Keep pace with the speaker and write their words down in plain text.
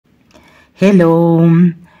Hello,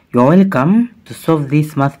 you're welcome to solve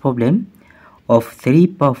this math problem of 3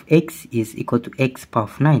 power of x is equal to x power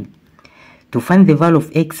of 9. To find the value of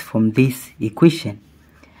x from this equation.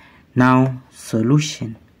 Now,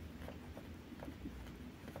 solution.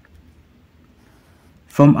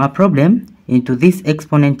 From our problem, into this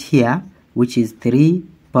exponent here, which is 3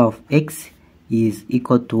 power of x is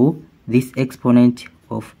equal to this exponent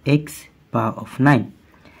of x power of 9.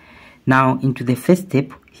 Now, into the first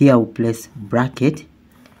step, here we place bracket,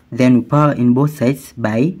 then we power in both sides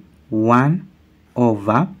by 1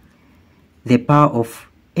 over the power of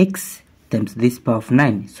x times this power of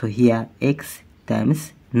 9. So here x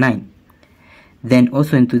times 9. Then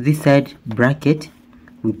also into this side bracket,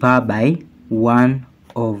 we power by 1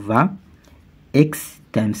 over x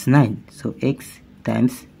times 9. So x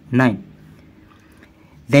times 9.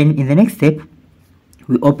 Then in the next step,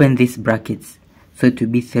 we open these brackets. So it will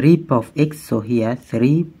be 3 power of x, so here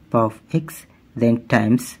 3 power of x, then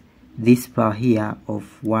times this power here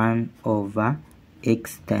of 1 over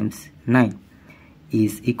x times 9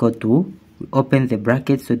 is equal to, we open the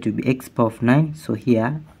bracket, so it will be x power of 9, so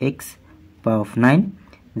here x power of 9,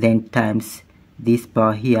 then times this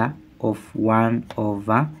power here of 1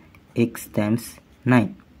 over x times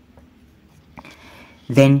 9.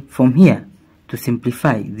 Then from here, to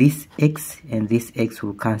simplify, this x and this x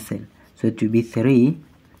will cancel. So it will be 3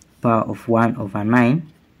 power of 1 over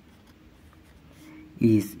 9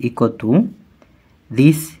 is equal to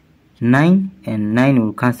this 9 and 9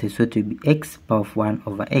 will cancel. So it will be x power of 1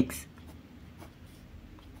 over x.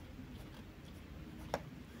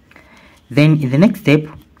 Then in the next step,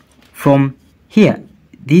 from here,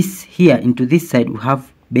 this here into this side, we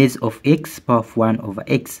have base of x power of 1 over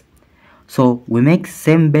x. So we make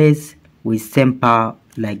same base with same power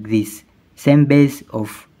like this. Same base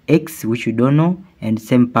of x which you don't know and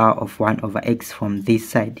same power of 1 over x from this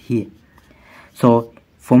side here. So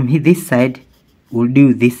from here, this side we'll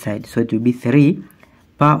do this side, so it will be 3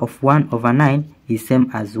 power of 1 over 9 is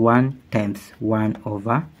same as 1 times 1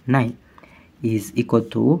 over 9 is equal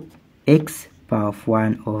to x power of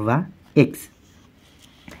 1 over x.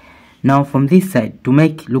 Now from this side, to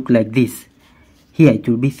make look like this, here it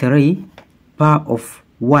will be 3 power of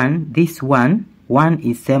 1, this 1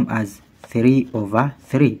 is same as 3 over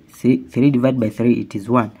 3. 3 divided by 3, it is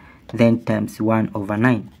 1. Then times 1 over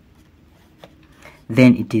 9.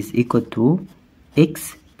 Then it is equal to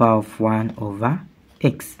x power of 1 over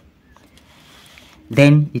x.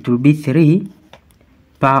 Then it will be 3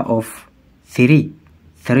 power of 3.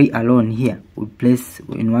 3 alone here. We place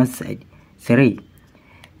in one side. 3.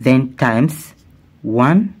 Then times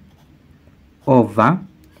 1 over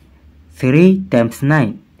 3 times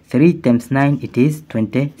 9. 3 times 9, it is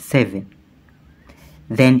 27.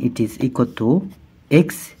 Then it is equal to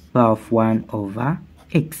x power of 1 over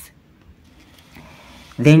x.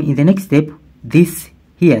 Then in the next step, this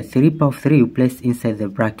here, 3 power of 3, we place inside the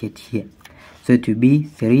bracket here. So it will be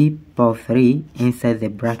 3 power of 3 inside the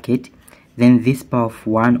bracket. Then this power of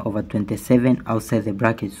 1 over 27 outside the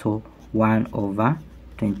bracket. So 1 over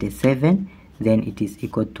 27. Then it is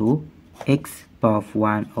equal to x power of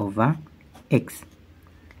 1 over x.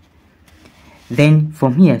 Then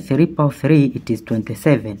from here, 3 power of 3, it is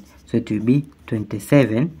 27. So it will be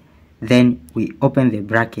 27. Then we open the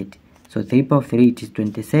bracket. So 3 power of 3, it is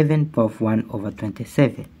 27 power of 1 over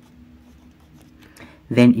 27.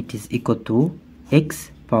 Then it is equal to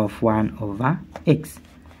x power of 1 over x.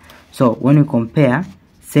 So when we compare,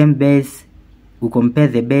 same base, we compare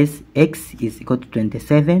the base, x is equal to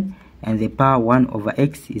 27 and the power 1 over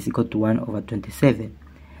x is equal to 1 over 27.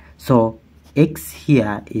 So x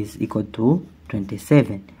here is equal to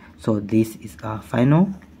 27. So this is our final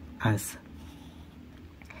answer.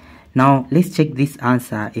 Now let's check this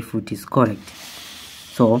answer if it is correct.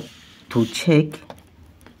 So to check,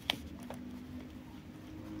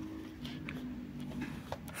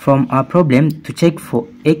 from our problem, to check for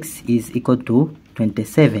x is equal to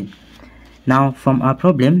 27. Now from our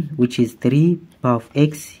problem, which is 3 power of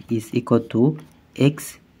x is equal to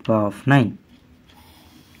x power of 9.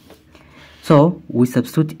 So we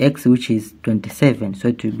substitute x, which is 27. So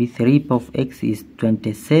it will be 3 power of x is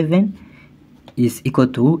 27 is equal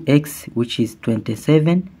to x, which is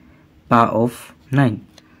 27 power of 9.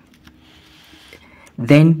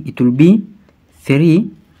 Then it will be 3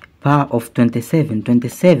 power of 27.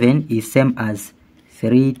 27 is same as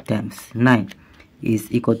 3 times 9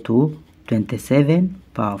 is equal to 27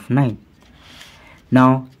 power of 9.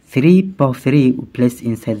 Now 3 power of 3 we place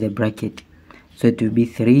inside the bracket. So it will be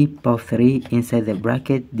 3 power of 3 inside the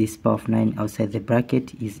bracket. This power of 9 outside the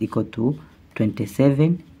bracket is equal to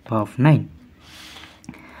 27 power of 9.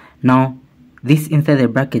 Now this inside the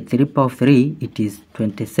bracket 3 power of 3, it is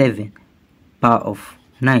 27 power of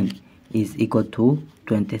 9 is equal to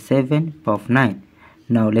 27 power of 9.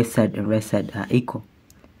 Now left side and right side are equal.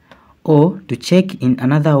 Or to check in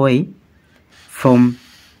another way, from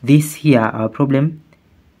this here, our problem,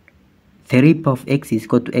 3 power of x is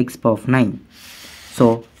equal to x power of 9.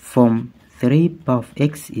 So from 3 power of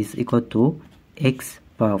x is equal to x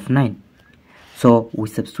power of 9. So we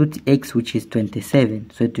substitute x, which is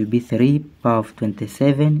 27. So it will be 3 power of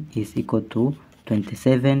 27 is equal to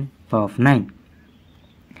 27 power of 9.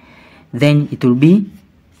 Then it will be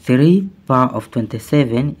 3 power of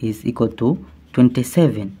 27 is equal to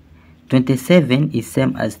 27. 27 is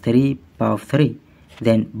same as 3 power of 3.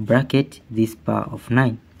 Then bracket this power of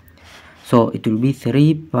 9. So it will be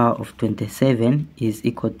 3 power of 27 is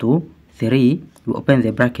equal to 3. We open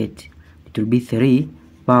the bracket. It will be 3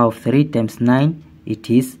 power of 3 times 9. It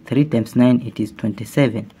is 3 times 9. It is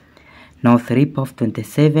 27. Now 3 power of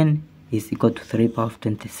 27 is equal to 3 power of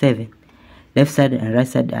 27. Left side and right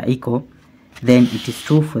side are equal. Then it is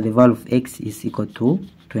true for the value of x is equal to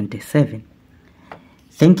 27.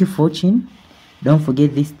 Thank you for watching. Don't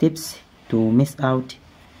forget these tips to miss out.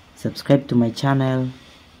 Subscribe to my channel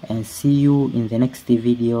and see you in the next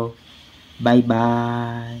video. Bye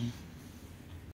bye.